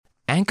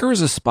Anchor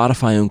is a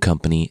Spotify-owned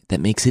company that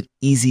makes it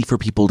easy for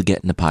people to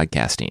get into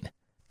podcasting.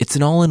 It's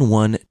an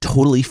all-in-one,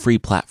 totally free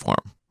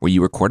platform where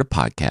you record a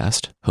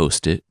podcast,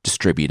 host it,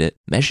 distribute it,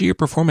 measure your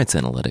performance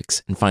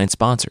analytics, and find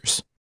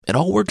sponsors. It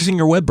all works in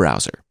your web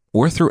browser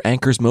or through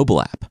Anchor's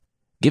mobile app.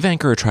 Give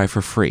Anchor a try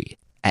for free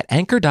at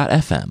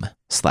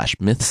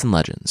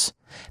anchor.fm/mythsandlegends.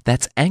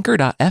 That's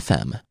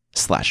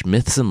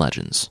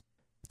anchor.fm/mythsandlegends.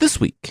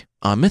 This week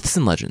on Myths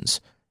and Legends,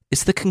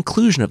 it's the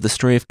conclusion of the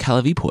story of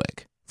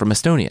Kalevipoeg from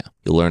Estonia.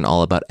 You'll learn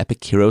all about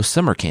Epic Heroes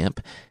Summer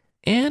Camp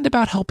and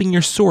about helping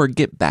your sword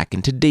get back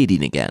into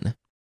dating again.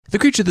 The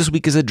creature this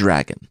week is a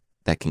dragon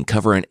that can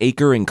cover an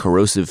acre in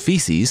corrosive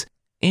feces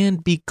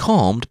and be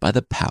calmed by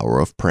the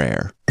power of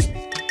prayer.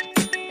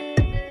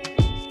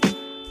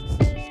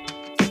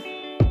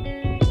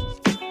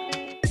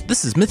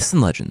 This is Myths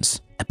and Legends,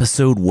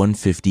 episode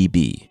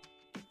 150B,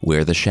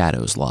 Where the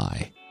Shadows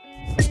Lie.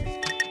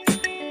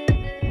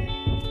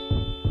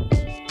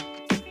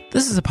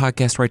 This is a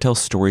podcast where I tell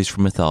stories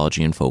from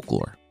mythology and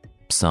folklore.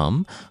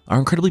 Some are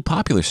incredibly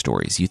popular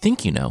stories you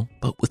think you know,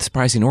 but with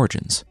surprising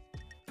origins.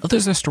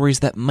 Others are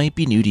stories that might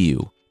be new to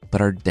you,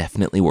 but are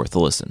definitely worth a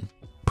listen.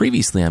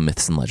 Previously on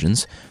Myths and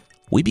Legends,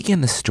 we began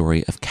the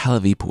story of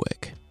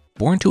Kalevipoeg,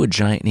 born to a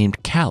giant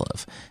named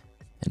Kalev,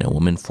 and a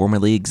woman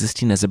formerly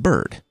existing as a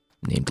bird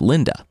named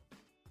Linda.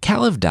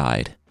 Kalev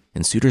died,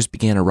 and suitors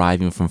began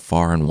arriving from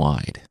far and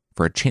wide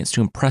for a chance to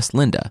impress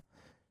Linda.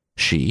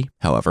 She,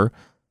 however,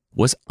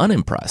 was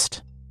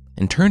unimpressed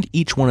and turned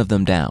each one of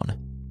them down.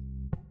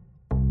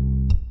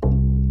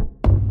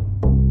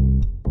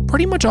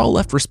 Pretty much all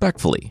left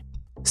respectfully,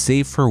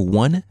 save for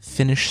one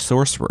Finnish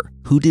sorcerer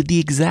who did the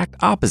exact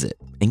opposite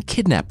and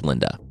kidnapped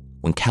Linda.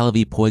 When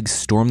Kalevipoeg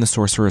stormed the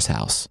sorcerer's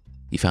house,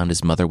 he found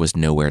his mother was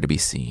nowhere to be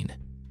seen.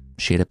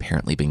 She had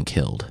apparently been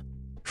killed.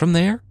 From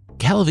there,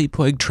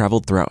 Kalevipoeg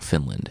traveled throughout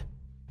Finland,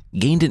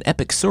 gained an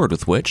epic sword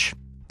with which,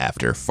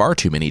 after far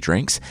too many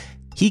drinks,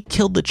 he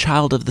killed the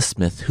child of the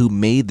smith who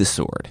made the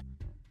sword,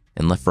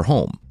 and left for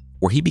home,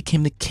 where he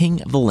became the king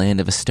of the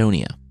land of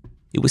Estonia.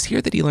 It was here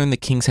that he learned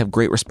that kings have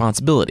great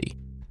responsibility,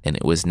 and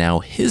it was now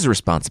his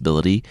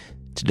responsibility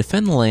to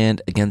defend the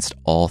land against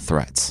all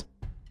threats.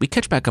 We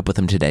catch back up with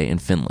him today in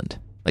Finland,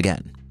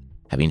 again,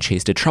 having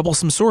chased a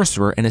troublesome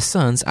sorcerer and his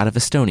sons out of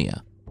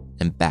Estonia,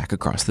 and back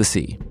across the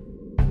sea.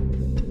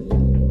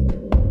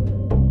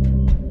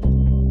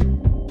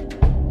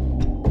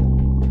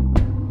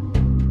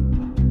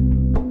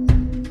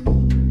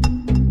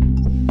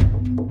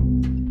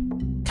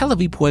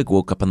 Kalevipoeg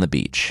woke up on the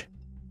beach.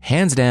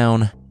 Hands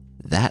down,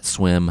 that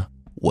swim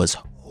was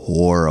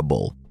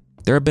horrible.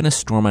 There had been a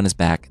storm on his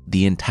back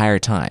the entire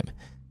time,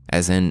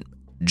 as in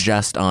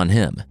just on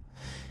him.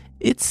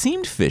 It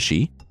seemed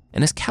fishy,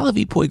 and as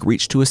Kalevipoeg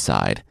reached to his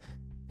side,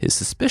 his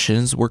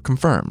suspicions were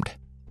confirmed.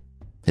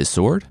 His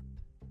sword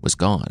was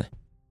gone.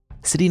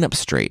 Sitting up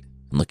straight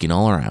and looking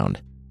all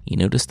around, he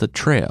noticed a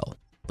trail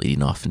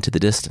leading off into the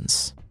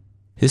distance.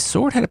 His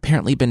sword had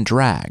apparently been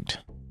dragged.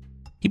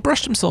 He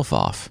brushed himself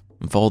off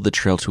and followed the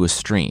trail to a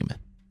stream,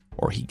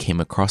 where he came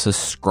across a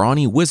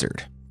scrawny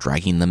wizard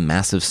dragging the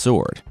massive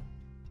sword.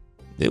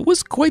 It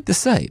was quite the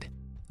sight.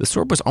 The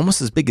sword was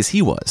almost as big as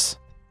he was.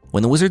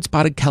 When the wizard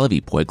spotted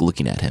Kalevipoeg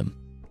looking at him,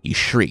 he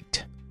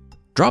shrieked,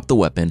 dropped the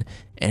weapon,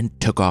 and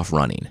took off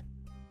running.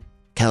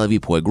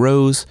 Kalevipoeg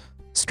rose,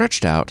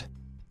 stretched out,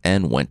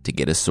 and went to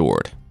get his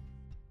sword.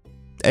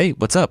 "Hey,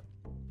 what's up?"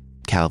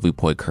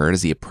 Kalevipoeg heard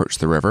as he approached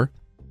the river.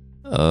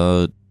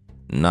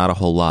 Not a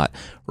whole lot.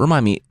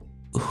 Remind me,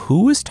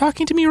 who is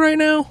talking to me right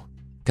now?"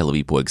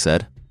 Kalevipoeg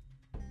said.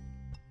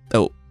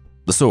 "Oh,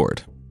 the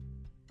sword.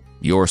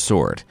 Your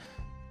sword.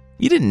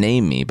 You didn't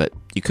name me, but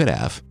you could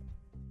have.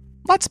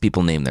 Lots of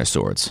people name their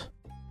swords."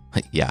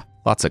 "Yeah,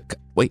 lots of...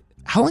 Wait,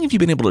 how long have you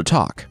been able to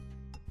talk?"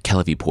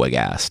 Kalevipoeg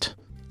asked,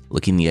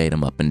 looking the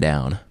item up and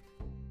down.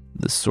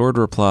 The sword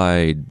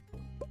replied,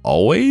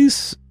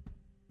 "Always?"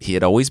 He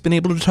had always been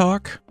able to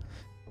talk.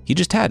 He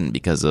just hadn't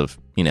because of,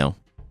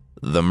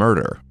 the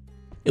murder.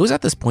 It was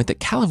at this point that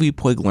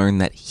Kalevipoeg learned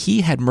that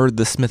he had murdered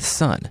the smith's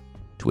son,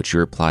 to which he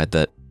replied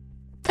that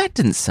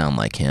didn't sound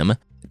like him,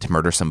 to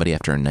murder somebody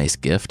after a nice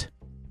gift.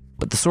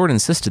 But the sword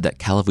insisted that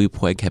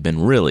Kalevipoeg had been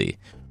really,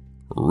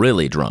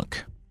 really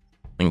drunk.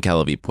 And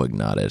Kalevipoeg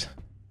nodded.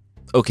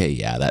 Okay,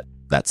 yeah,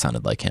 that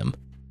sounded like him.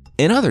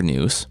 In other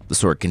news, the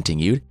sword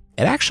continued,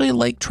 it actually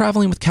liked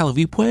traveling with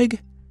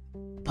Kalevipoeg,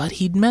 but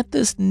he'd met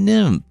this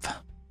nymph,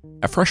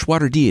 a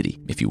freshwater deity,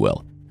 if you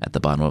will, at the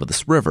bottom of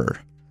this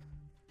river.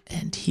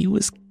 And he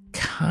was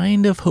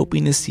kind of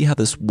hoping to see how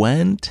this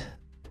went.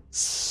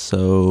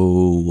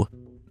 So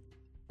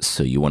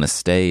you want to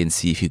stay and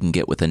see if you can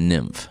get with a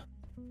nymph?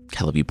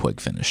 Kalevipoeg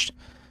finished.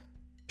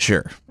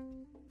 Sure,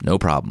 no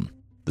problem.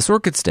 The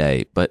sword could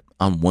stay, but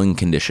on one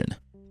condition.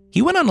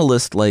 He went on a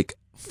list like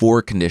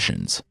 4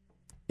 conditions.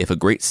 If a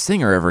great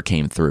singer ever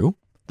came through,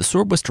 the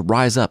sword was to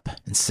rise up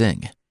and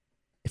sing.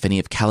 If any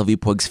of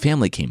Kalevipoeg's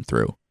family came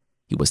through,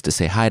 he was to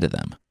say hi to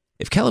them.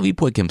 If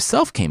Kalevipoeg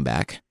himself came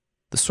back,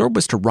 the sword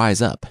was to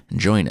rise up and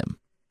join him.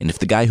 And if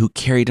the guy who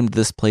carried him to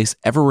this place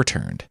ever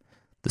returned,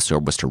 the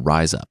sword was to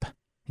rise up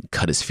and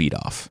cut his feet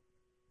off.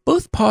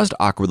 Both paused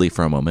awkwardly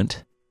for a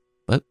moment,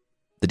 but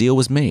the deal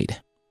was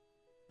made.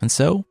 And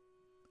so,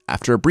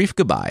 after a brief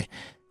goodbye,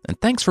 and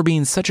thanks for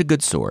being such a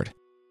good sword,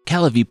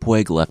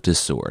 Calavi-Puig left his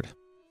sword,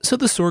 so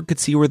the sword could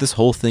see where this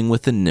whole thing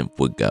with the nymph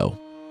would go.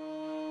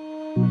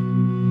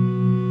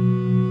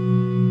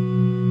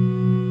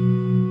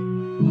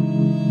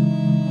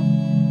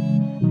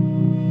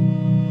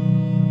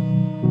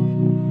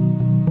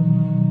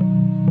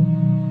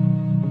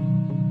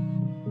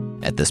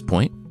 At this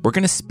point, we're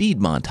going to speed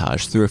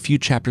montage through a few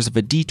chapters of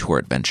a detour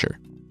adventure.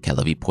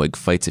 Calavi-Puig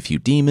fights a few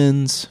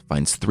demons,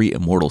 finds 3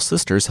 immortal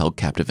sisters held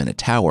captive in a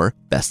tower,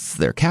 bests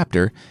their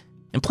captor,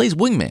 and plays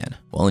wingman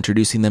while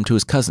introducing them to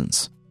his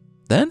cousins.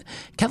 Then,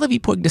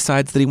 Calavi-Puig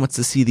decides that he wants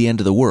to see the end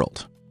of the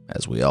world,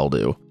 as we all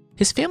do.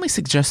 His family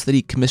suggests that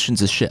he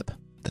commissions a ship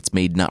that's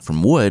made not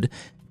from wood,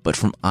 but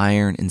from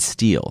iron and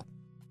steel.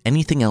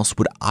 Anything else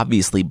would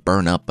obviously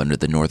burn up under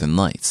the northern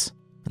lights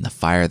and the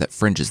fire that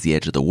fringes the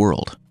edge of the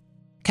world.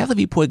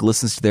 Calavi-Puig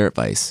listens to their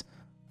advice,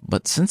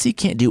 but since he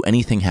can't do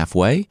anything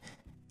halfway,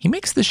 he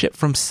makes the ship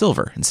from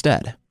silver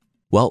instead.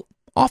 Well,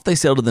 off they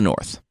sail to the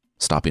north,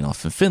 stopping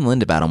off in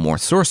Finland to battle more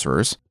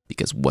sorcerers,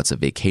 because what's a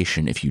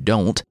vacation if you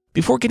don't,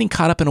 before getting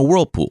caught up in a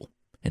whirlpool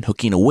and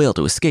hooking a whale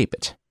to escape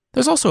it.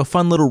 There's also a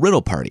fun little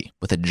riddle party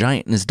with a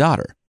giant and his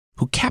daughter,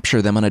 who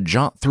capture them on a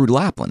jaunt through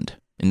Lapland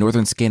in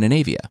northern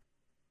Scandinavia.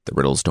 The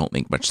riddles don't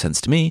make much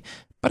sense to me,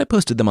 but I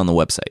posted them on the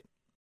website.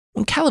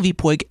 When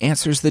Calavi-Puig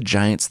answers the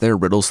giants their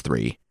riddles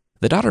 3,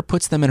 the daughter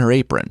puts them in her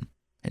apron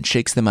and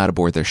shakes them out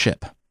aboard their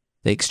ship.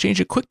 They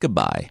exchange a quick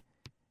goodbye,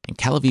 and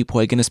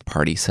Calavi-Puig and his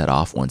party set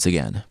off once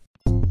again.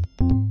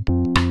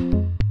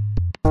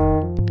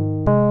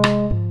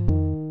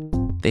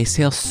 They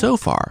sail so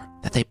far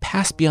that they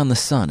pass beyond the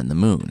sun and the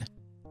moon,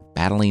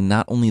 battling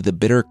not only the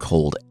bitter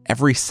cold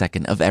every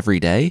second of every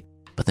day,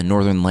 but the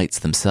northern lights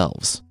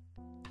themselves.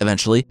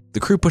 Eventually, the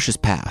crew pushes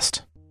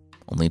past,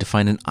 only to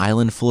find an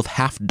island full of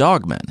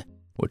half-dogmen,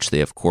 which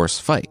they of course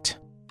fight.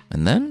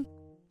 And then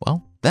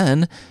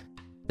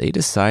they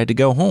decide to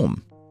go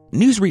home.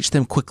 News reached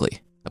them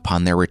quickly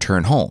upon their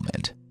return home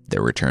and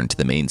their return to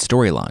the main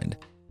storyline.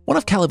 One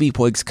of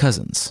Calavi-Puig's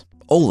cousins,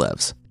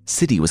 Olev's,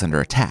 city was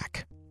under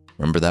attack.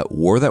 Remember that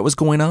war that was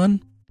going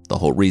on? The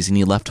whole reason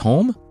he left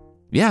home?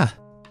 Yeah,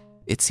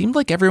 it seemed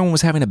like everyone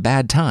was having a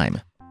bad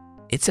time.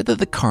 It said that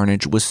the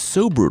carnage was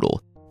so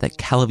brutal that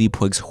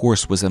Calavi-Puig's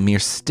horse was a mere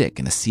stick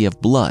in a sea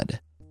of blood,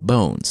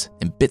 bones,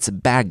 and bits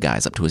of bad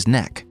guys up to his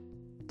neck.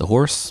 The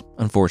horse,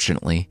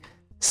 unfortunately,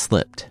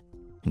 slipped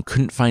and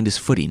couldn't find his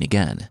footing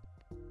again.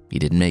 He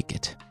didn't make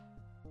it.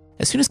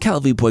 As soon as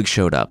Calavi-Puig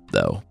showed up,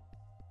 though,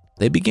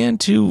 they began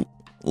to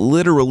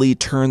literally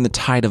turn the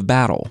tide of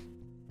battle.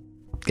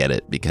 Get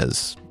it?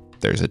 Because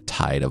there's a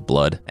tide of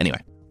blood.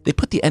 Anyway, they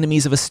put the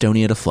enemies of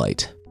Estonia to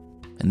flight,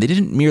 and they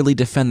didn't merely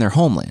defend their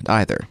homeland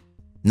either.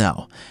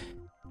 No,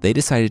 they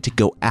decided to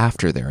go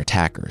after their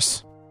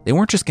attackers. They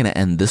weren't just going to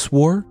end this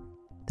war,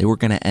 they were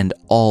going to end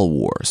all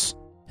wars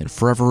and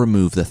forever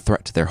remove the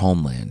threat to their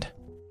homeland.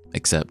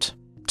 Except,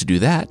 to do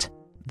that,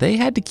 they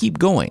had to keep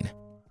going.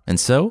 And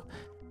so,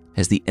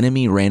 as the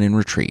enemy ran in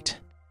retreat,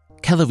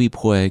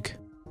 Calavi-Puig,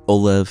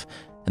 Olev,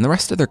 and the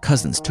rest of their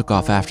cousins took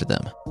off after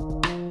them.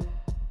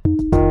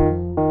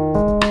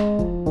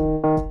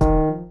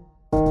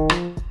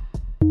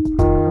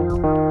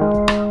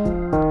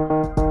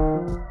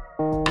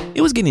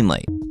 It was getting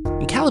late,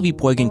 and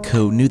Calavi-Puig and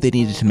co. knew they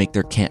needed to make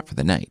their camp for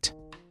the night.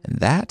 And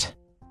that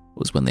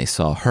was when they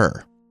saw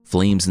her.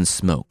 Flames and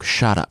smoke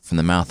shot up from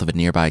the mouth of a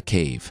nearby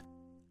cave,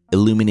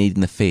 illuminating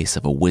the face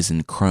of a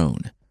wizened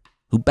crone,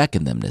 who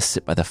beckoned them to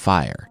sit by the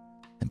fire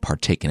and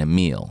partake in a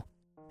meal.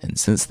 And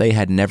since they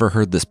had never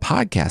heard this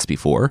podcast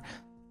before,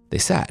 they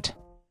sat.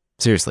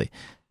 Seriously,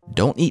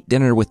 don't eat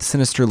dinner with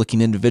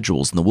sinister-looking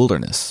individuals in the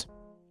wilderness.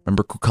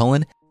 Remember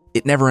Cuchulainn?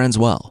 It never ends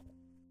well.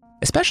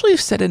 Especially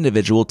if said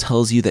individual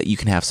tells you that you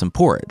can have some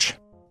porridge.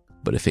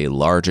 But if a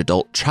large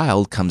adult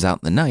child comes out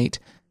in the night,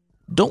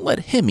 don't let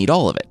him eat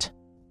all of it.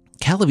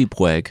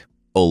 Calavi-Puig,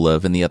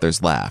 Olev, and the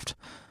others laughed.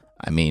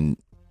 I mean,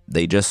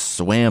 they just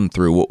swam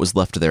through what was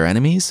left of their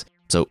enemies,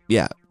 so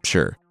yeah,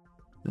 sure.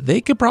 They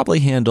could probably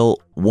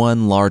handle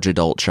one large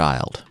adult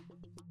child.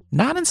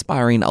 Not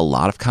inspiring a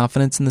lot of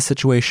confidence in the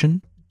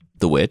situation,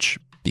 the witch,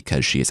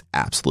 because she is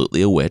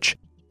absolutely a witch,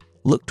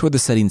 looked toward the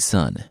setting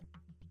sun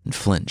and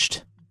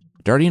flinched,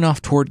 darting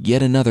off toward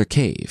yet another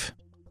cave,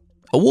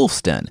 a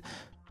wolf's den,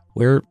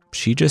 where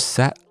she just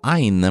sat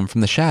eyeing them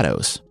from the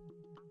shadows.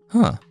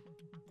 Huh,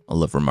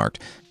 Olev remarked.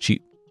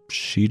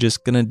 She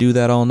just gonna do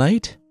that all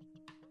night?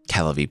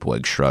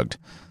 Calavi-Puig shrugged.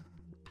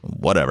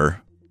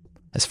 Whatever.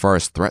 As far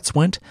as threats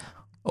went,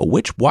 a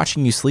witch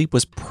watching you sleep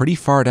was pretty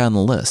far down the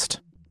list.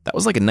 That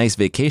was like a nice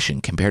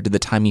vacation compared to the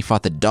time he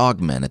fought the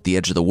dogmen at the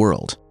edge of the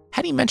world.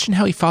 Hadn't he mentioned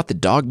how he fought the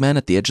dogmen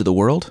at the edge of the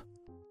world?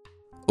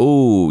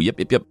 Oh, yep,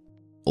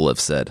 Olev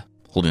said,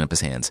 holding up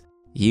his hands.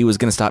 He was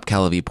gonna stop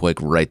Calavi-Puig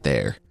right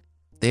there.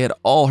 They had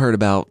all heard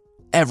about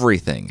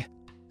everything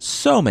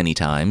so many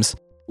times.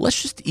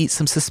 Let's just eat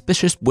some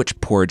suspicious witch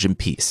porridge in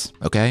peace,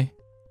 okay?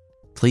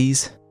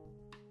 Please?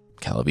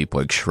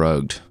 Calavi-Puig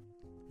shrugged.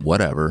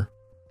 Whatever.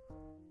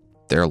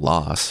 their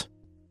loss.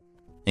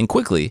 And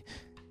quickly,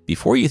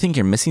 before you think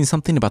you're missing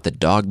something about the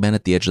dogmen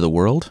at the edge of the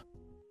world,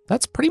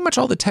 that's pretty much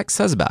all the text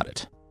says about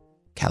it.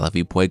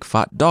 Calliope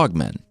fought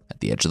dogmen at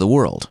the edge of the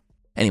world.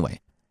 Anyway,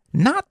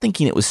 not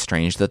thinking it was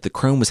strange that the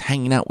crone was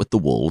hanging out with the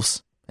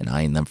wolves and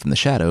eyeing them from the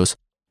shadows,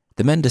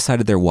 the men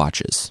decided their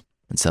watches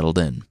and settled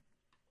in.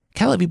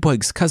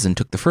 Calliope's cousin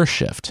took the first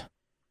shift.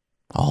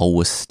 All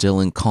was still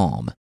and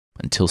calm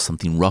until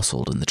something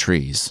rustled in the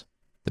trees.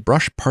 The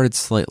brush parted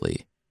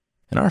slightly,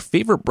 and our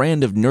favorite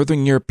brand of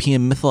Northern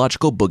European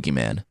mythological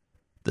boogeyman,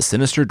 the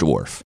sinister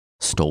dwarf,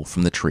 stole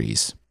from the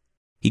trees.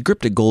 He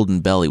gripped a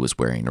golden bell he was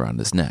wearing around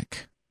his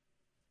neck.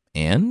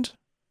 And,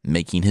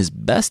 making his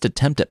best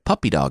attempt at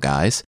puppy dog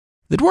eyes,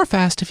 the dwarf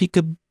asked if he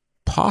could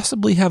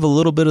possibly have a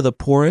little bit of the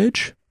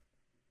porridge.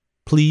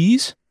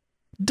 Please?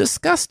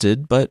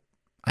 Disgusted, but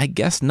I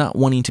guess not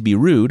wanting to be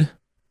rude,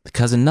 the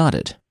cousin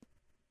nodded.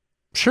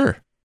 Sure.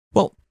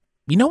 Well,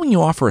 you know when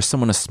you offer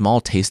someone a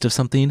small taste of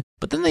something,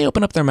 but then they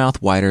open up their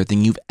mouth wider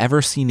than you've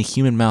ever seen a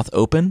human mouth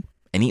open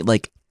and eat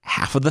like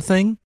half of the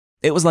thing?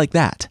 It was like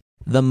that.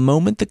 The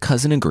moment the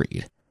cousin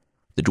agreed,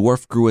 the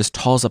dwarf grew as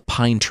tall as a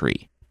pine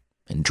tree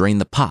and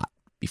drained the pot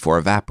before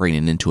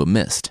evaporating into a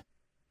mist.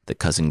 The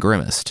cousin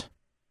grimaced,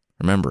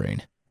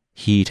 remembering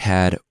he'd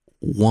had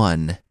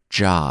one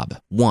job.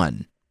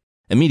 One.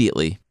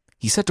 Immediately,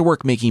 he set to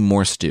work making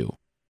more stew.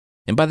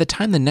 And by the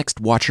time the next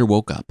watcher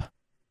woke up,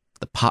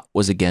 the pot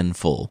was again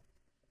full.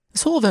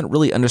 This whole event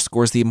really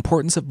underscores the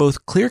importance of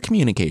both clear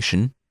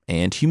communication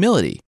and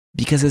humility,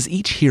 because as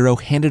each hero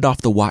handed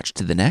off the watch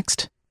to the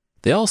next,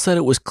 they all said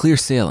it was clear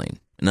sailing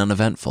and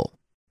uneventful.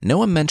 No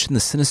one mentioned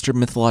the sinister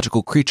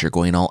mythological creature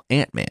going all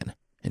Ant-Man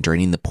and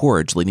draining the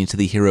porridge, leading to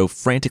the hero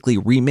frantically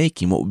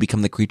remaking what would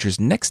become the creature's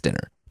next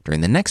dinner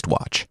during the next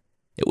watch.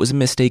 It was a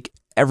mistake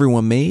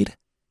everyone made,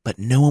 but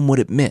no one would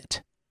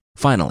admit.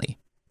 Finally,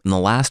 in the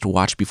last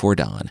watch before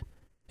dawn,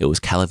 it was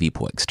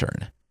Calliope's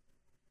turn.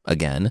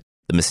 Again,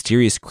 the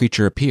mysterious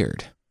creature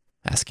appeared,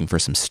 asking for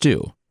some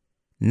stew.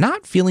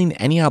 Not feeling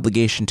any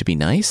obligation to be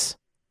nice,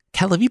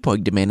 Calliope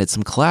demanded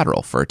some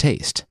collateral for a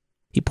taste.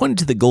 He pointed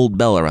to the gold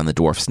bell around the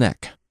dwarf's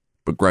neck.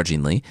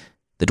 Begrudgingly,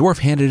 the dwarf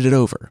handed it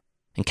over,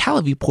 and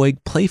Calliope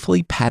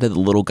playfully patted the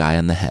little guy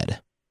on the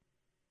head.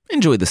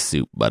 Enjoy the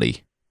soup,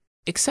 buddy.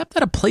 Except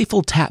that a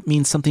playful tap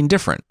means something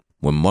different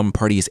when one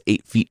party is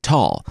 8 feet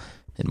tall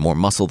and more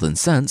muscle than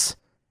sense,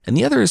 and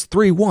the other is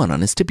 3'1"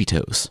 on his tippy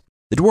toes.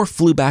 The dwarf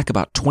flew back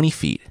about 20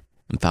 feet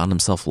and found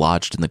himself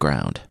lodged in the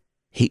ground.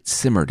 Hate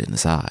simmered in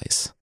his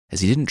eyes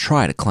as he didn't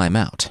try to climb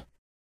out.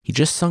 He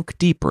just sunk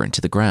deeper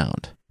into the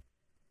ground,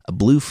 a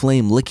blue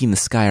flame licking the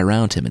sky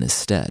around him in his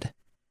stead.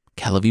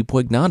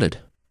 Calliope nodded.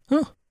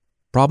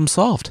 Problem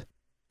solved.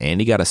 And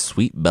he got a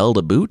sweet bell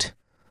to boot.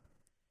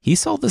 He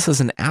saw this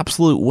as an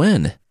absolute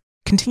win.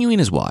 Continuing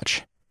his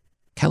watch,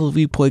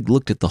 Calliope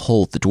looked at the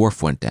hole the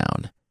dwarf went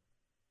down,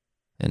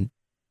 and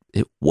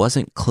it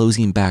wasn't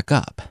closing back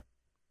up.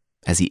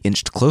 As he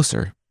inched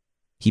closer,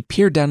 he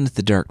peered down into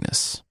the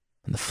darkness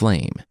and the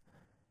flame,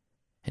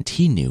 and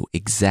he knew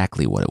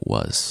exactly what it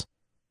was.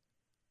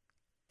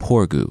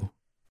 Porgu.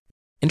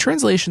 In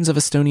translations of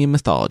Estonian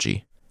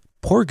mythology,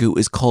 Porgu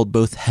is called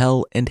both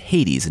Hell and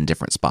Hades in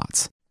different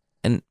spots,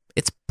 and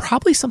it's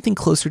probably something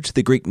closer to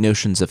the Greek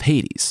notions of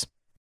Hades,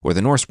 or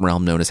the Norse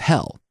realm known as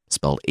Hell,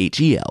 spelled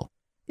H-E-L.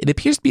 It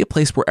appears to be a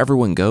place where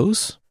everyone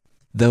goes,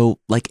 though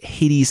like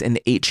Hades and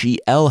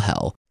H-E-L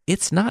Hell,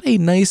 it's not a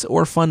nice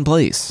or fun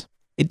place.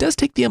 It does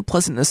take the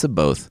unpleasantness of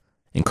both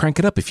and crank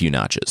it up a few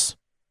notches,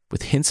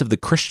 with hints of the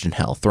Christian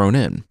hell thrown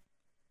in.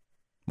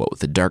 What with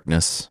the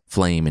darkness,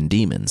 flame, and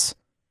demons,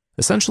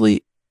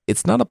 essentially,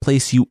 it's not a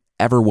place you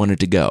ever wanted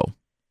to go.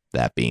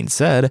 That being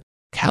said,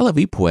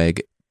 Calliope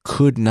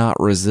could not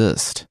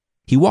resist.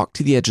 He walked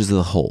to the edges of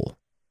the hole,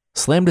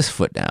 slammed his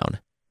foot down,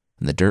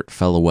 and the dirt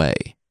fell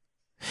away.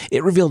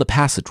 It revealed a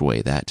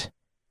passageway that,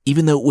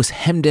 even though it was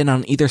hemmed in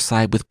on either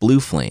side with blue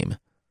flame,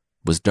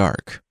 was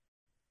dark.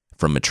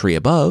 From a tree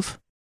above,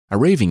 a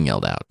raven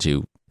yelled out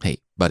to, "Hey,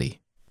 buddy,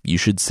 you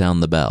should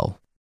sound the bell."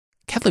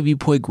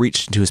 Calliope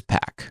reached into his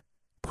pack,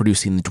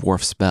 producing the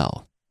dwarf's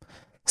bell.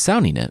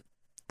 Sounding it,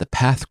 the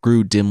path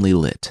grew dimly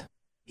lit.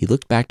 He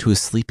looked back to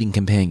his sleeping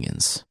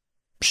companions.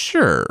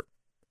 Sure,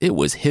 it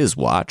was his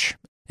watch,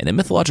 and a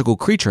mythological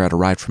creature had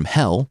arrived from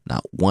hell,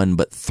 not 1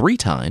 but 3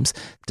 times,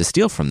 to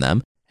steal from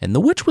them, and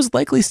the witch was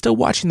likely still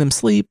watching them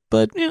sleep,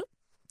 but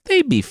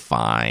they'd be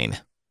fine.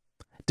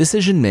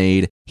 Decision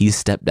made, he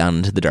stepped down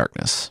into the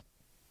darkness.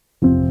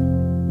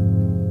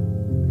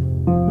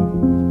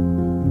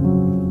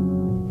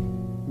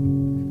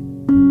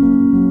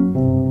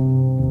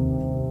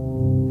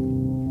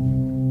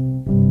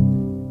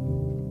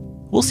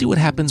 We'll see what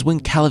happens when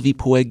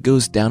Calliope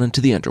goes down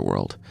into the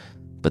underworld,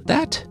 but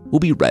that will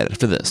be right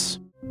after this.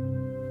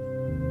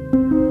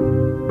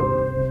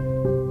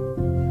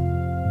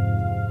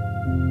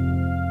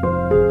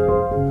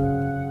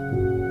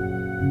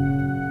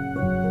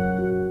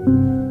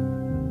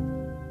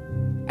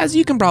 As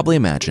you can probably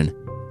imagine,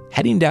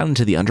 heading down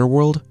into the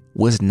underworld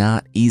was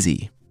not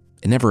easy.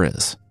 It never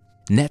is.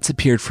 Nets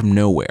appeared from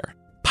nowhere,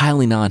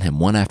 piling on him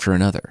one after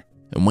another,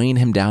 and weighing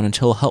him down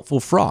until a helpful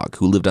frog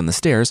who lived on the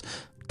stairs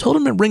told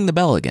him to ring the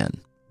bell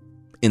again.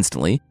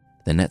 Instantly,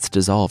 the nets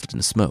dissolved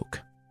into smoke.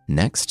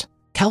 Next,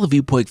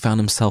 Kalavipoeg found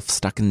himself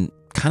stuck in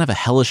kind of a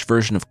hellish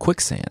version of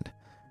quicksand,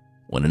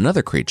 when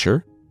another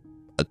creature,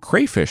 a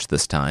crayfish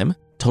this time,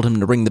 told him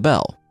to ring the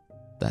bell.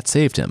 That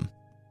saved him.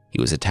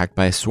 He was attacked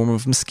by a swarm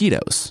of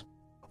mosquitoes,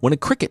 when a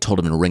cricket told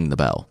him to ring the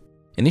bell.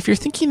 And if you're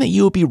thinking that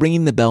you will be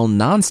ringing the bell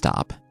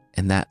nonstop,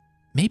 and that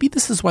maybe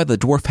this is why the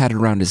dwarf had it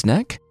around his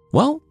neck,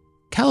 well,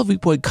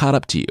 Kalavipoeg caught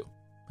up to you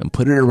and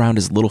put it around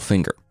his little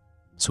finger,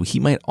 so he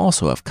might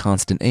also have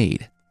constant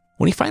aid.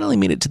 When he finally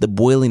made it to the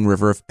boiling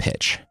river of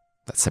pitch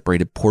that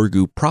separated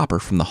Porgu proper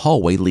from the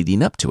hallway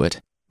leading up to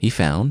it, he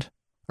found,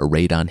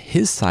 arrayed on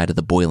his side of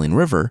the boiling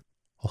river,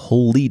 a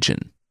whole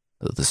legion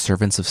of the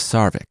servants of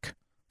Sarvik,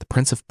 the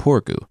Prince of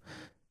Porgu,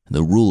 and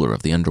the ruler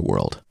of the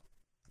underworld.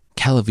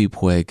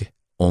 Kalavipoeg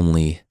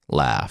only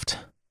laughed.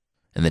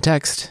 In the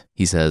text,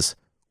 he says,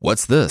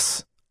 "What's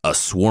this? A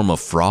swarm of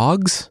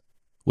frogs?"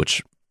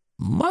 Which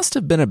must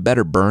have been a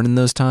better burn in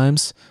those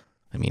times.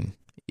 I mean,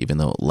 even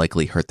though it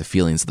likely hurt the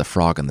feelings of the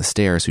frog on the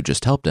stairs who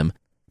just helped him,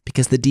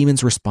 because the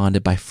demons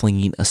responded by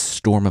flinging a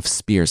storm of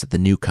spears at the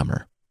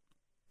newcomer.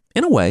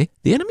 In a way,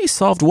 the enemy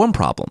solved one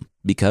problem,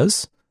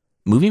 because,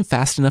 moving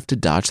fast enough to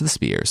dodge the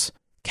spears,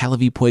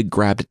 Kalavipoeg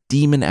grabbed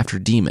demon after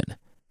demon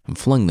and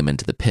flung them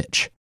into the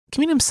pitch,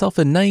 giving himself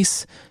a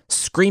nice,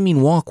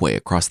 screaming walkway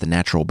across the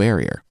natural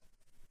barrier.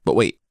 But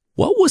wait,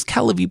 what was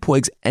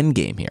Kalavipoeg's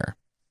endgame here?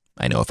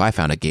 I know if I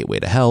found a gateway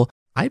to hell,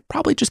 I'd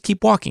probably just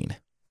keep walking.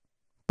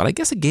 But I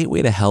guess a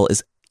gateway to hell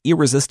is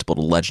irresistible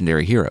to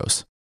legendary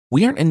heroes.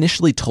 We aren't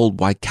initially told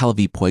why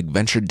Kalavipoeg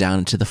ventured down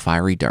into the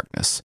fiery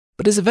darkness,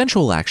 but his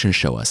eventual actions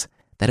show us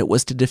that it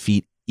was to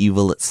defeat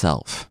evil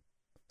itself.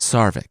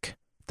 Sarvik,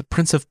 the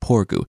Prince of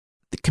Porgu,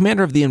 the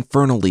commander of the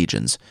Infernal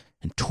Legions,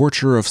 and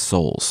torturer of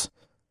souls.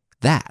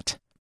 That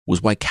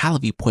was why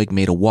Kalavipoeg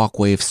made a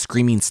walkway of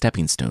screaming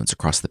stepping stones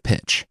across the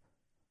pitch.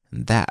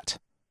 And that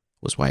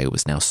was why he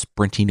was now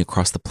sprinting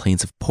across the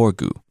plains of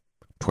Porgu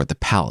toward the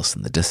palace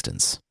in the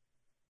distance.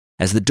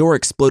 As the door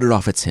exploded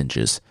off its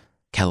hinges,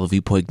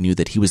 Kalavipoeg knew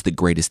that he was the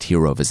greatest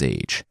hero of his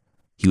age.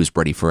 He was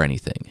ready for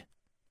anything,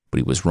 but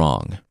he was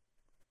wrong.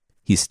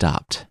 He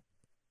stopped,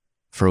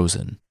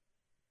 frozen.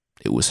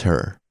 It was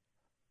her.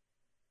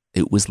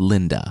 It was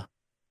Linda,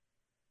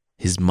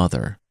 his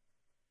mother.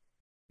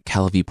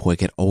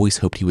 Kalavipoeg had always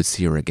hoped he would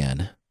see her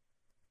again,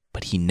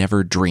 but he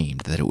never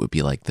dreamed that it would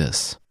be like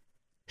this.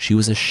 She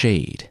was a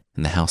shade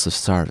in the house of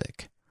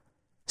Sarvik,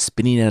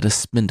 spinning at a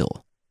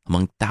spindle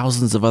among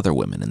thousands of other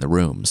women in the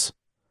rooms.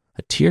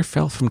 A tear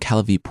fell from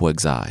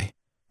Kalavipoeg's eye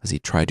as he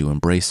tried to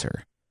embrace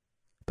her,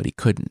 but he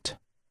couldn't.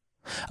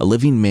 A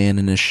living man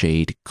and a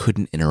shade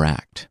couldn't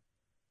interact.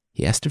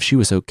 He asked if she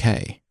was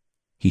okay.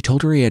 He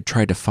told her he had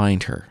tried to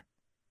find her.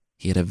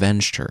 He had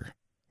avenged her.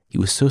 He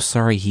was so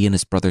sorry he and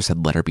his brothers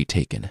had let her be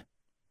taken.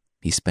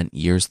 He spent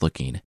years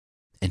looking,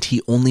 and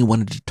he only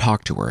wanted to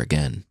talk to her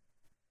again.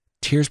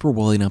 Tears were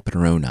welling up in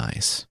her own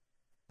eyes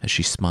as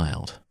she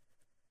smiled.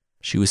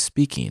 She was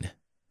speaking,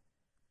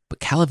 but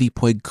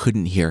Kalavipoeg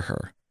couldn't hear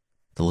her.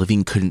 The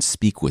living couldn't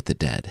speak with the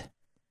dead.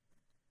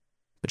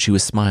 But she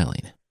was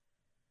smiling.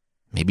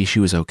 Maybe she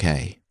was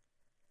okay.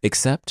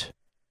 Except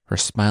her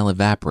smile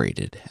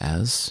evaporated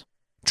as,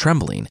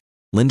 trembling,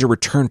 Linda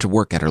returned to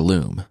work at her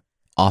loom.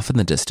 Off in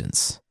the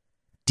distance,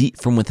 deep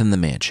from within the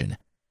mansion,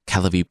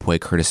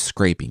 Kalavipoeg heard a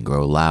scraping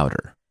grow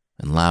louder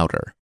and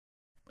louder,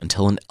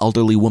 until an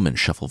elderly woman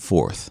shuffled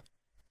forth.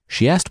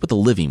 She asked what the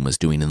living was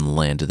doing in the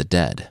land of the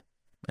dead,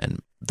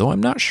 and though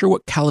I'm not sure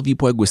what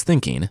Kalavipoeg was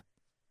thinking,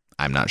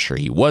 I'm not sure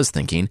he was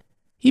thinking,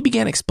 he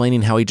began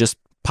explaining how he just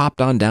popped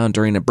on down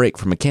during a break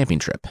from a camping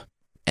trip,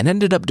 and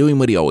ended up doing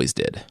what he always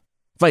did,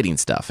 fighting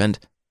stuff, and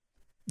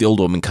the old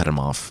woman cut him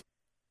off.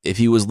 If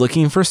he was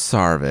looking for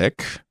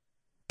Sarvik,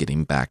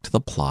 getting back to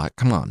the plot,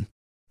 come on,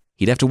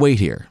 he'd have to wait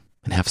here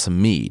and have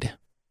some mead.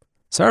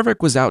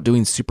 Sarvik was out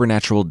doing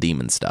supernatural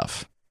demon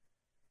stuff.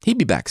 He'd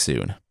be back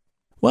soon.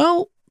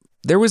 Well,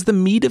 there was the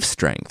mead of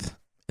strength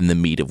and the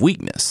mead of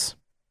weakness.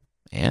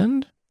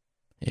 And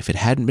if it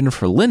hadn't been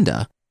for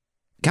Linda,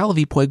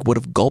 Kalavipoeg would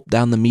have gulped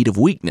down the mead of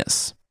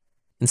weakness,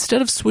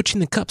 instead of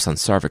switching the cups on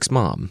Sarvik's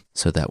mom,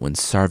 so that when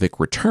Sarvik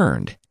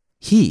returned,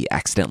 he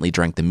accidentally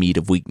drank the mead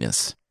of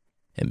weakness.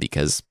 And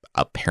because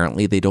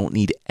apparently they don't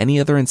need any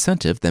other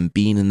incentive than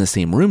being in the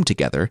same room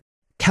together,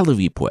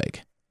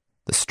 Kalavipoeg,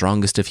 the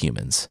strongest of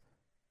humans,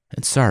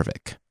 and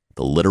Sarvik,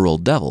 the literal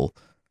devil,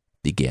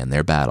 began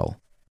their battle.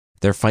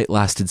 Their fight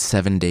lasted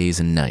 7 days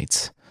and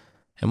nights,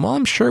 and while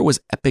I'm sure it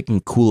was epic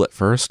and cool at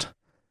first,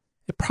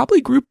 it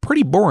probably grew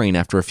pretty boring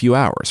after a few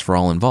hours for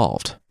all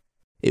involved.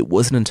 It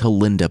wasn't until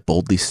Linda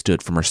boldly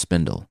stood from her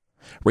spindle,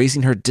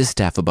 raising her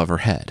distaff above her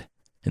head,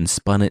 and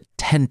spun it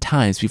 10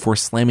 times before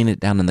slamming it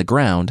down on the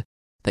ground,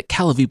 that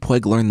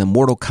Kalavipoeg learned the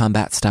Mortal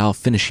Kombat style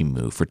finishing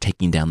move for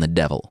taking down the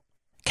devil.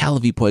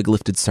 Kalavipoeg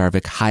lifted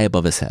Sarvik high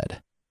above his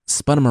head,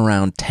 spun him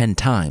around 10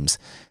 times,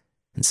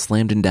 and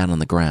slammed him down on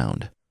the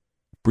ground,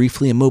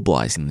 briefly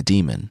immobilizing the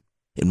demon.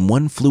 In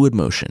one fluid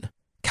motion,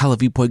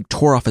 Kalavipoeg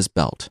tore off his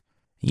belt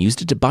He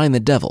used it to bind the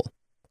devil,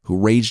 who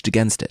raged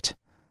against it,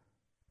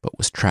 but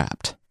was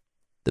trapped.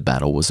 The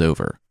battle was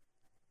over.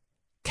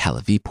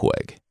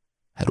 Kalavipoeg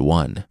had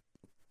won.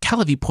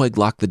 Kalavipoeg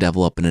locked the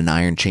devil up in an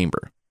iron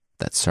chamber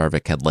that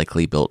Sarvik had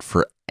likely built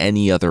for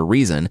any other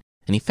reason,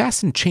 and he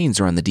fastened chains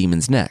around the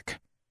demon's neck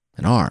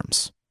and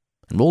arms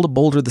and rolled a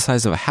boulder the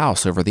size of a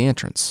house over the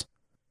entrance.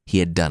 He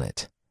had done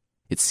it.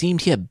 It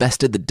seemed he had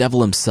bested the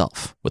devil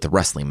himself with a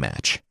wrestling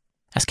match.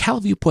 As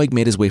Kalavipoeg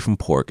made his way from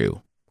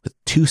Porgu, with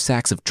 2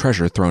 sacks of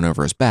treasure thrown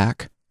over his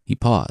back, he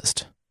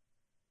paused,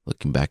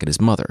 looking back at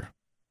his mother,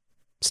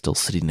 still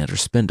sitting at her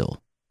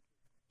spindle.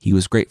 He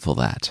was grateful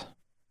that,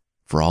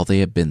 for all they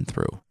had been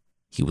through,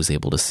 he was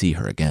able to see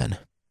her again.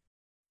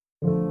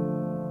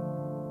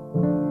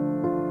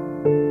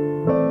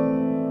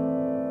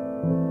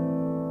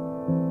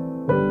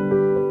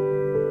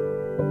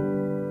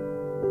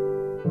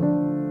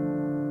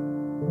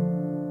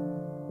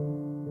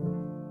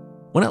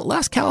 When at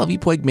last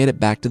Kalavipoeg made it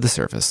back to the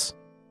surface,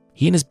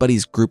 he and his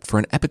buddies grouped for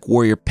an epic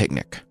warrior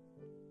picnic.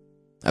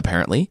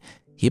 Apparently,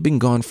 he had been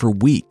gone for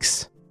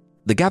weeks.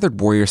 The gathered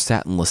warriors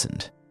sat and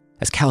listened,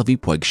 as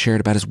Kalavipoeg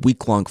shared about his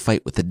week-long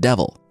fight with the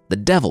devil. The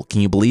devil,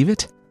 can you believe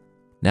it?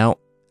 Now,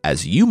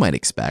 as you might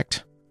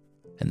expect,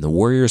 and the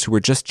warriors who were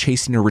just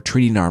chasing a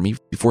retreating army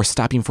before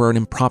stopping for an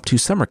impromptu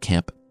summer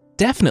camp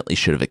definitely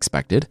should have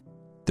expected,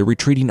 the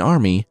retreating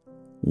army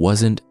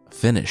wasn't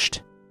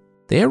finished.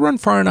 They had run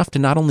far enough to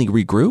not only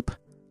regroup,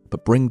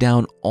 but bring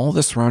down all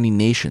the surrounding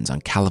nations on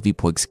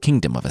Kalavipoeg's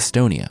kingdom of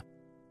Estonia.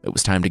 It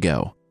was time to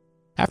go.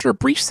 After a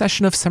brief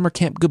session of summer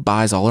camp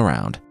goodbyes all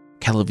around,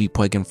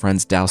 Kalavipoeg and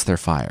friends doused their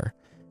fire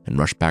and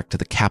rushed back to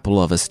the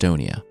capital of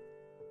Estonia,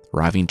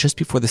 arriving just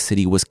before the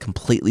city was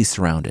completely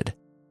surrounded.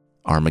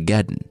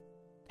 Armageddon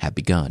had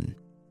begun.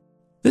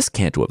 This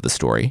canto of the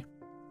story,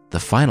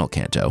 the final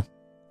canto,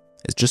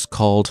 is just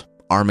called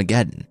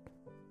Armageddon,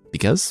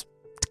 because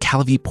to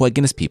Kalavipoeg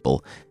and his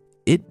people,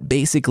 it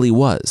basically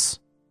was.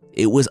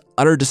 It was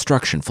utter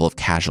destruction full of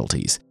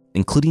casualties,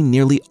 including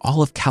nearly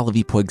all of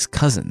Kalavipoeg's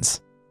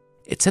cousins.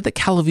 It said that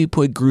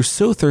Kalavipoeg grew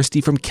so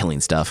thirsty from killing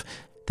stuff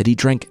that he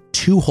drank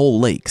 2 whole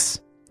lakes,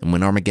 and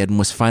when Armageddon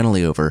was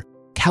finally over,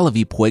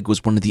 Kalavipoeg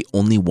was one of the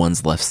only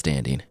ones left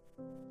standing.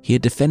 He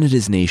had defended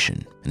his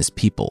nation and his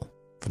people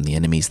from the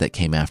enemies that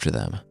came after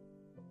them.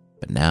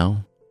 But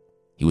now,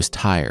 he was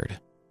tired,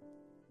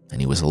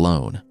 and he was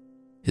alone.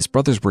 His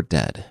brothers were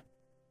dead.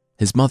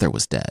 His mother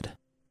was dead.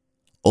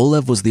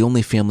 Olev was the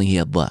only family he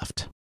had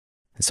left,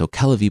 and so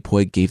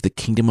Kalavipoeg gave the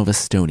kingdom of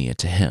Estonia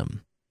to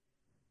him.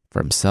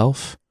 For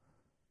himself,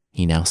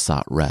 he now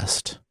sought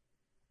rest.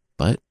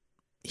 But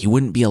he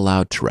wouldn't be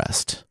allowed to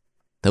rest.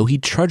 Though he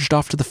trudged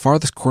off to the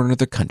farthest corner of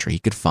the country he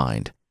could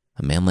find,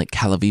 a man like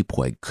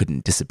Kalavipoeg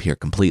couldn't disappear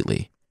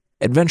completely.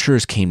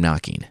 Adventurers came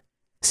knocking,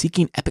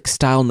 seeking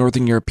epic-style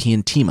Northern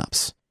European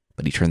team-ups,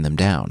 but he turned them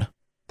down.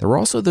 There were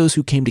also those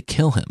who came to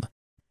kill him,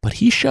 but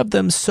he shoved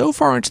them so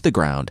far into the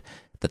ground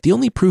that the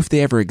only proof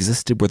they ever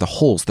existed were the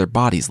holes their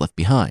bodies left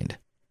behind.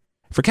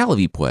 For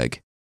Kalavipoeg,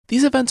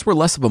 these events were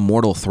less of a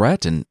mortal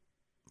threat and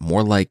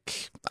more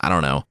like, I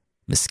don't know,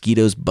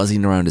 mosquitoes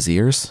buzzing around his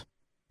ears.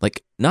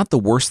 Like, not the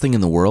worst thing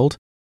in the world,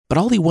 but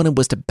all he wanted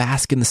was to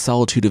bask in the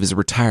solitude of his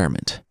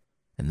retirement,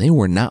 and they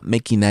were not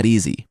making that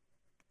easy.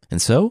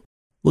 And so,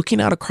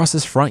 looking out across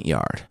his front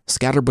yard,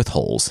 scattered with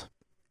holes,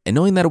 and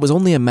knowing that it was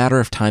only a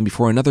matter of time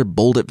before another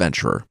bold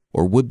adventurer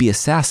or would-be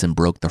assassin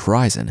broke the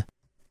horizon,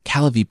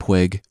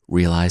 Kalavipoeg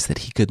realized that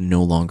he could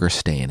no longer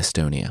stay in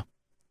Estonia.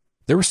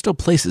 There were still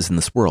places in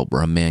this world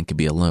where a man could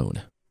be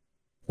alone,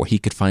 where he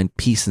could find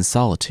peace and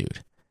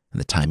solitude in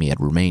the time he had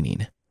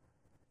remaining.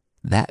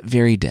 That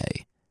very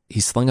day, he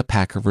slung a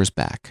pack over his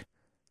back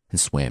and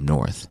swam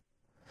north.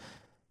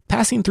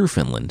 Passing through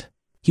Finland,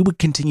 he would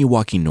continue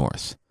walking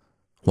north.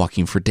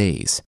 Walking for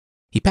days,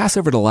 he'd pass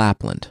over to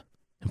Lapland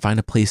and find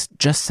a place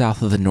just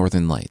south of the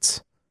Northern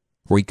Lights,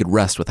 where he could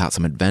rest without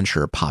some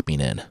adventurer popping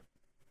in.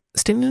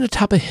 Standing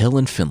atop a hill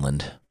in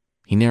Finland,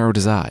 he narrowed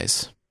his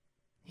eyes.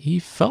 He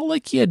felt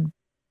like he had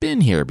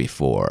been here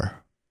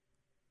before.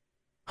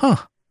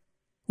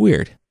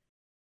 Weird.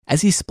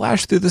 As he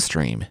splashed through the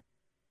stream,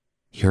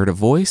 he heard a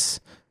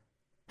voice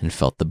and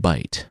felt the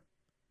bite.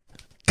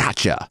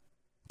 "Gotcha!"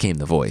 came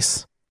the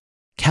voice.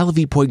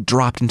 Kalavipoeg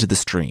dropped into the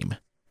stream,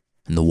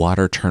 and the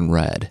water turned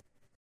red.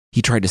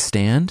 He tried to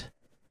stand,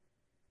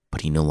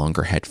 but he no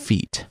longer had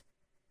feet.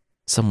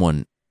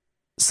 Something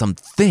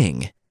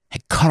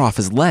had cut off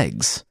his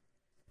legs.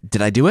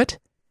 "Did I do it?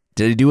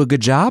 Did I do a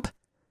good job?"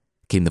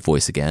 came the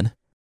voice again.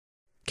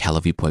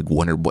 Kalavipoeg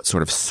wondered what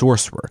sort of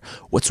sorcerer,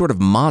 what sort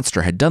of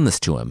monster had done this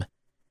to him,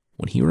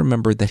 when he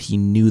remembered that he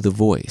knew the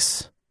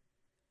voice.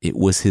 It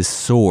was his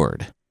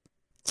sword.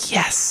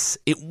 "Yes,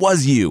 it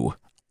was you!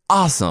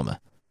 Awesome!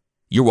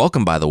 You're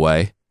welcome, by the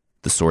way,"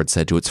 the sword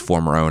said to its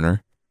former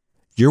owner.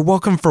 "You're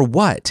welcome for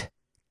what?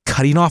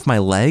 Cutting off my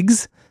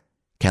legs?"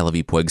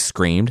 Kalavipoeg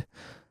screamed.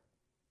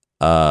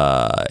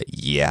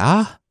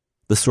 Yeah,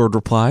 the sword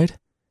replied.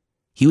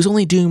 He was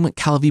only doing what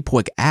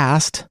Kalavipoeg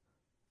asked.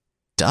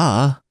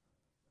 Duh.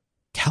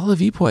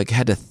 Kalavipoeg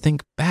had to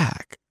think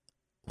back.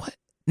 What?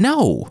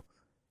 No.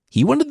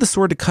 He wanted the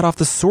sword to cut off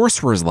the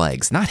sorcerer's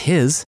legs, not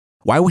his.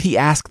 Why would he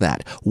ask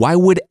that? Why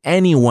would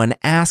anyone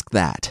ask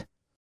that?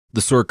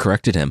 The sword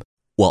corrected him.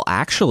 Well,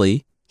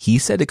 actually, he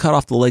said to cut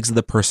off the legs of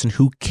the person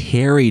who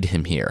carried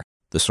him here.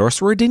 The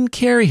sorcerer didn't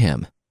carry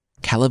him.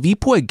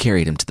 Kalevipug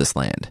carried him to this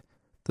land.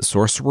 The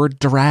sorcerer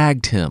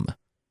dragged him.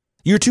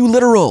 You're too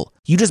literal.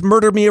 You just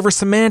murdered me over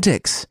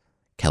semantics.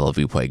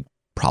 Kalevipug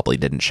probably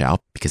didn't shout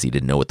because he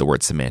didn't know what the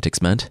word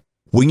semantics meant.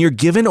 When you're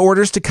given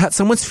orders to cut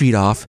someone's feet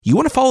off, you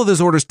want to follow those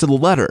orders to the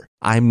letter.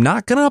 I'm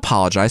not going to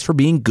apologize for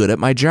being good at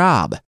my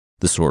job,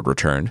 the sword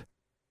returned.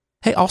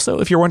 Hey, also,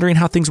 if you're wondering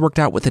how things worked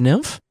out with the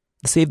nymph,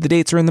 the save the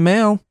dates are in the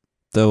mail.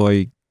 Though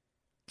I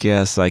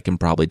guess I can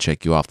probably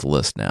check you off the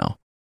list now.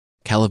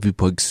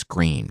 Kalevipug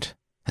screamed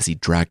as he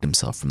dragged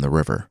himself from the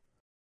river.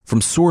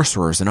 From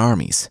sorcerers and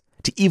armies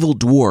to evil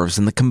dwarves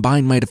and the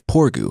combined might of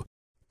Porgu,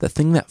 the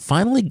thing that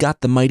finally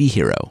got the mighty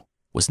hero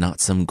was not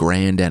some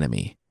grand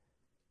enemy,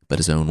 but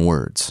his own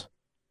words.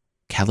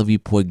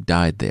 Kalevipug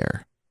died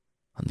there,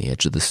 on the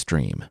edge of the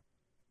stream,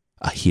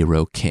 a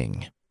hero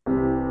king.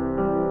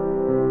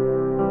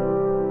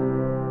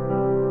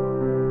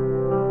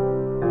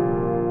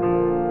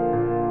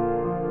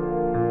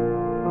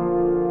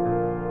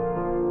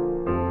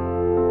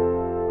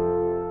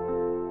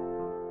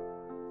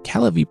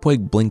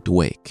 Kalevipug blinked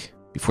awake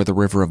before the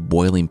river of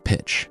boiling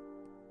pitch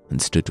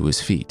and stood to his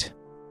feet.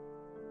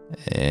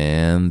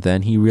 And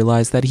then he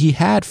realized that he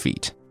had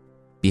feet.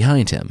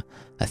 Behind him,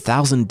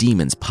 1,000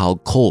 demons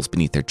piled coals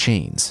beneath their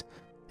chains,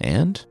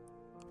 and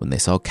when they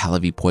saw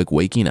Kalevipug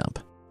waking up,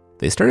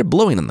 they started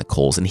blowing on the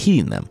coals and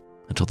heating them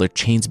until their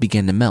chains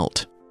began to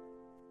melt.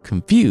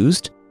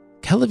 Confused,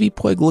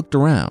 Kalevipug looked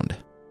around.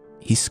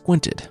 He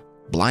squinted,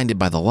 blinded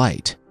by the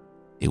light.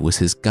 It was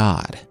his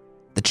god,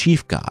 the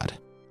chief god,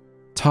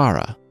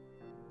 Tara,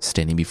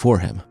 standing before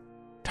him.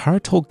 Tara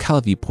told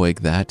Kalevipug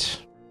that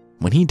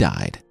when he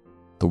died,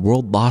 the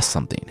world lost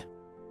something.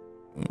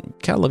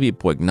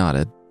 Kalevipug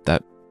nodded.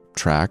 That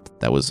tracked.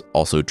 That was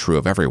also true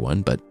of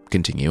everyone, but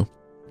continue.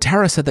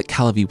 Tara said that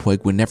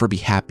Kalevipug would never be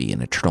happy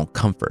in eternal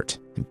comfort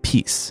and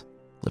peace,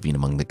 living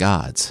among the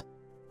gods.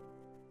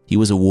 He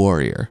was a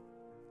warrior,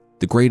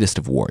 the greatest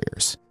of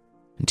warriors,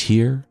 and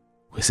here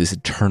was his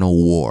eternal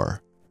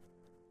war.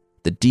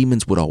 The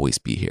demons would always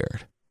be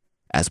here,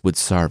 as would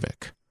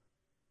Sarvik,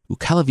 who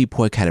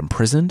Kalevipug had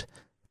imprisoned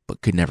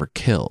but could never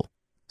kill.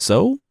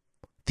 So,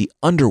 the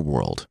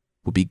underworld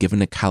would be given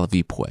to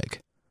Kalevipug,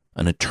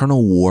 an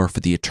eternal war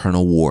for the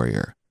eternal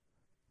warrior.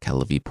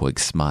 Kalevipug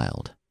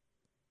smiled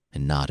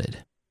and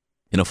nodded.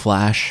 In a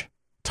flash,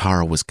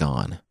 Tara was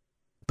gone,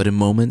 but in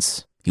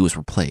moments, he was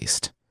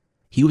replaced.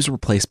 He was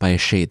replaced by a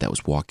shade that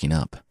was walking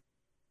up.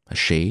 A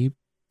shade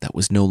that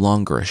was no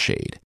longer a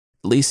shade,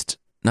 at least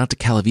not to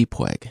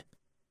Kalevipug.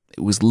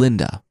 It was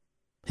Linda,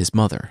 his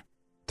mother,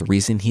 the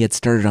reason he had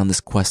started on this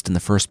quest in the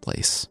first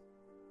place.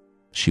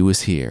 She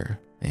was here,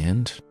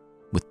 and,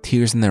 with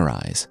tears in their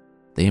eyes,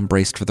 they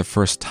embraced for the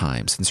first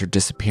time since her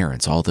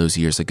disappearance all those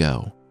years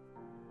ago.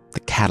 The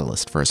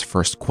catalyst for his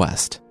first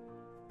quest.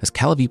 As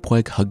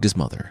Kalevipug hugged his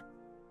mother,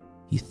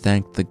 he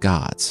thanked the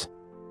gods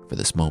for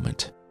this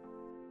moment.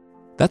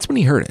 That's when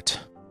he heard it,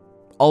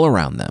 all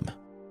around them,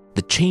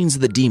 the chains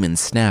of the demons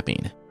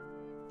snapping,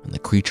 and the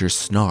creatures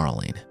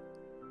snarling.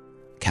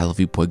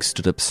 Kalevipug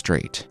stood up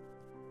straight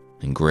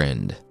and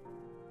grinned.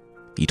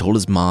 He told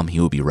his mom he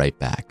would be right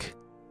back.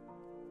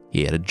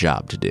 He had a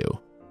job to do,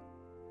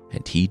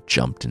 and he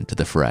jumped into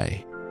the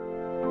fray.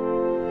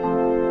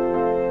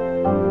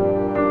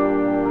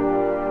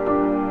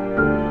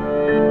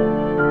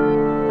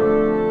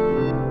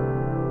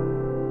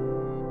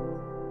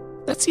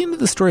 That's the end of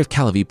the story of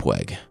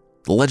Kalevipug,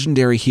 the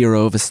legendary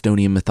hero of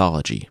Estonian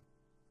mythology,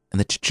 and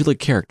the titular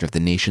character of the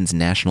nation's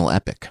national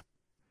epic.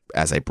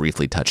 As I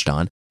briefly touched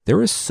on,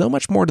 there is so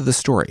much more to the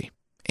story,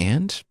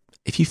 and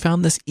if you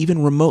found this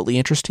even remotely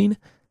interesting,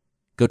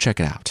 go check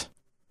it out.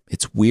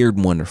 It's weird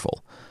and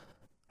wonderful.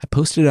 I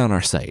posted it on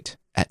our site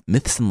at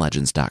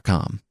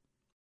mythsandlegends.com.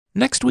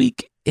 Next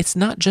week, it's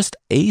not just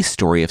a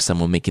story of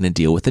someone making a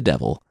deal with the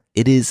devil.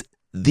 It is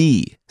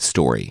the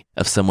story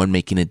of someone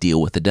making a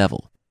deal with the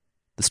devil.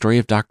 The story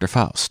of Dr.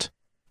 Faust.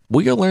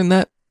 Well, you'll learn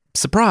that,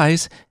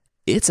 surprise,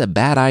 it's a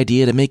bad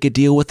idea to make a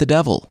deal with the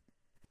devil.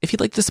 If you'd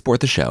like to support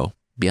the show,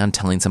 beyond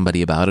telling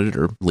somebody about it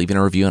or leaving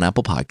a review on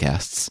Apple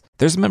Podcasts,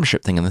 there's a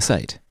membership thing on the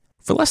site.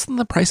 For less than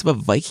the price of a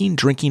Viking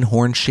drinking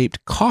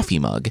horn-shaped coffee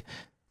mug,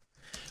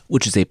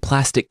 which is a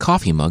plastic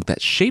coffee mug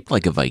that's shaped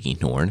like a Viking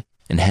horn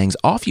and hangs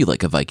off you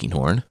like a Viking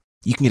horn,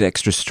 you can get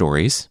extra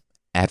stories,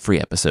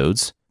 ad-free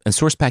episodes, and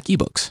source pack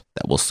ebooks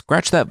that will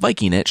scratch that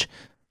Viking itch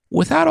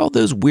without all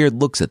those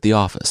weird looks at the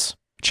office.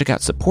 Check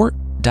out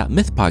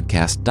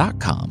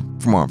support.mythpodcast.com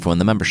for more info on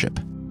the membership.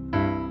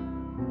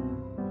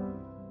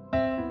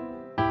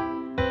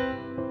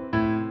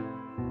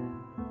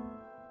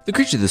 The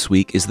creature this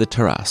week is the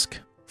Tarasque,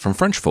 from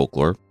French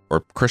folklore, or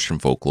Christian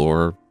folklore,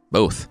 or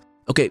both.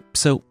 Okay,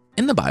 so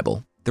in the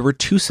Bible, there were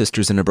two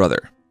sisters and a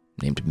brother,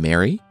 named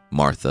Mary,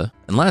 Martha,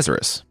 and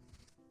Lazarus.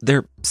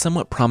 They're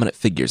somewhat prominent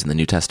figures in the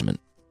New Testament.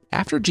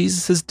 After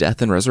Jesus'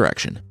 death and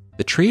resurrection,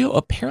 the trio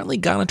apparently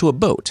got onto a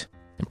boat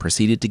and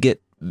proceeded to get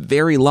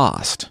very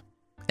lost,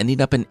 ending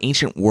up in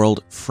ancient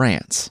world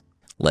France.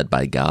 Led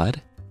by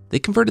God, they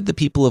converted the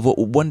people of what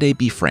would one day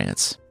be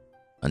France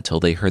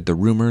until they heard the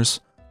rumors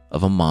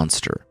of a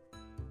monster.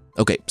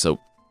 Okay, so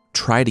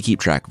try to keep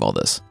track of all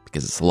this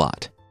because it's a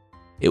lot.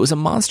 It was a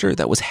monster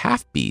that was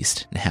half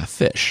beast and half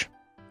fish.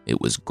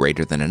 It was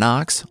greater than an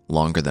ox,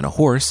 longer than a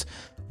horse,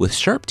 with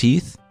sharp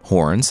teeth,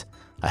 horns,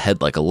 a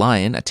head like a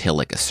lion, a tail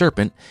like a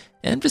serpent,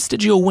 and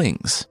vestigial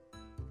wings.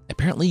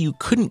 Apparently you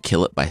couldn't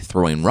kill it by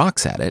throwing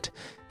rocks at it,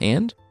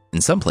 and,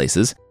 in some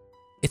places,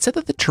 it said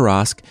that the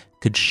Tarrasque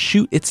could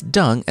shoot its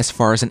dung as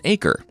far as an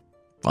acre.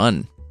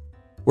 Fun.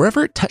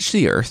 Wherever it touched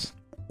the earth,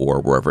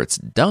 or wherever its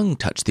dung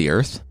touched the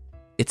earth,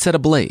 it set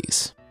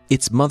ablaze.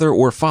 Its mother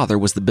or father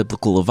was the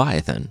biblical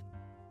Leviathan,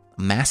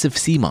 a massive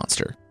sea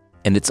monster,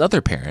 and its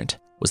other parent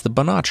was the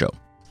Bonaccio,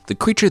 the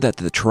creature that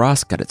the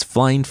Tarrasque got its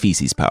flying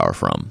feces power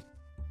from.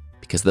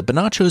 Because the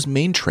Bonaccio's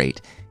main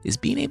trait is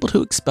being able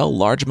to expel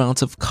large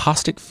amounts of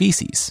caustic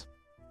feces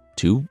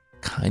to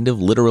kind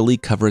of literally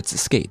cover its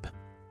escape.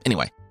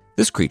 Anyway,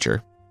 this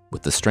creature,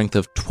 with the strength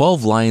of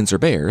 12 lions or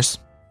bears,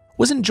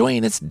 was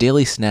enjoying its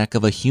daily snack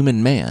of a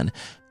human man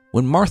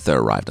when Martha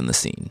arrived on the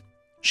scene.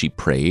 She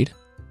prayed,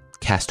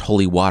 cast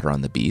holy water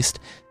on the beast,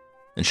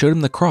 and showed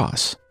him the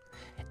cross,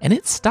 and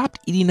it stopped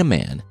eating a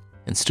man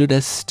and stood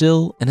as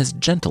still and as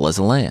gentle as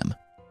a lamb.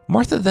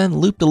 Martha then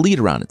looped a lead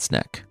around its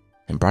neck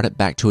and brought it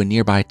back to a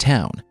nearby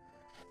town.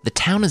 The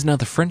town is now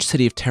the French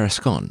city of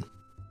Tarascon,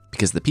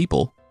 because the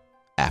people,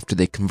 after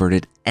they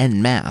converted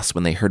en masse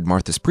when they heard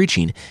Martha's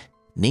preaching,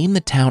 named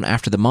the town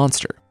after the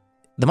monster.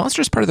 The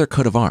monster is part of their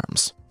coat of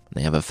arms.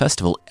 They have a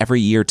festival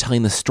every year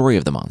telling the story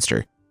of the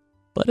monster,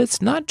 but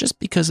it's not just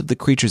because of the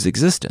creature's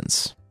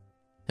existence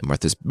and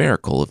Martha's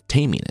miracle of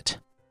taming it,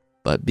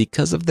 but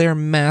because of their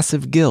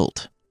massive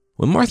guilt.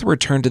 When Martha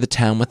returned to the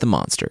town with the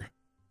monster,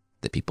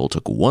 the people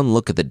took one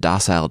look at the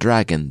docile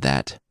dragon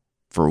that,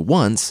 for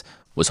once,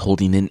 was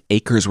holding an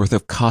acre's worth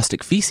of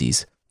caustic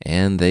feces,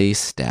 and they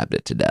stabbed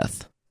it to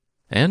death.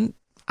 And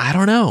I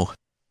don't know.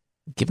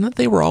 Given that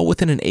they were all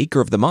within an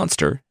acre of the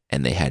monster,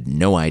 and they had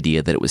no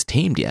idea that it was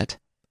tamed yet,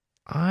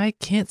 I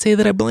can't say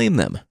that I blame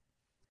them.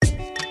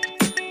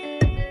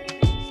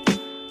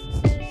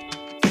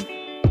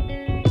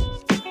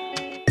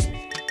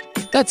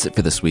 That's it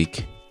for this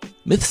week.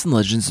 Myths and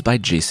Legends is by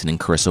Jason and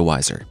Carissa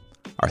Weiser.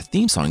 Our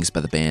theme song is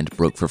by the band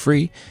Broke for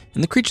Free,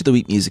 and the Creature of the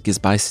Week music is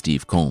by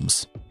Steve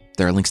Combs.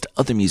 There are links to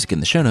other music in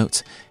the show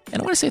notes,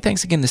 and I want to say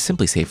thanks again to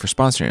SimpliSafe for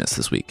sponsoring us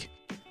this week.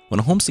 When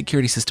a home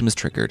security system is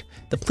triggered,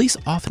 the police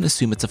often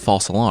assume it's a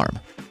false alarm.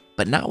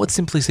 But not with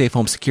SimpliSafe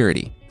Home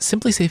Security.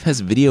 SimpliSafe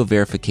has video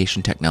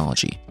verification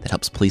technology that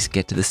helps police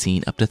get to the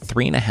scene up to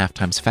 3.5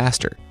 times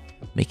faster,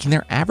 making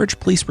their average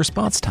police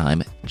response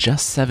time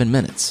just 7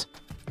 minutes.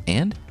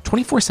 And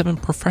 24/7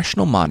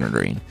 professional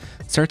monitoring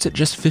starts at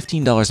just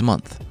 $15 a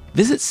month.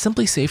 Visit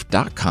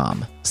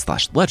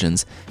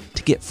simplisafe.com/legends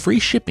to get free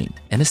shipping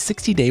and a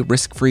 60-day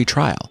risk-free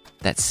trial.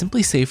 That's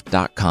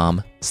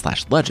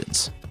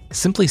simplisafe.com/legends.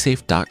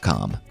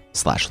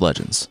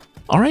 simplisafe.com/legends.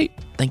 All right,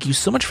 thank you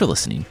so much for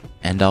listening,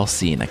 and I'll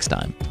see you next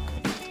time.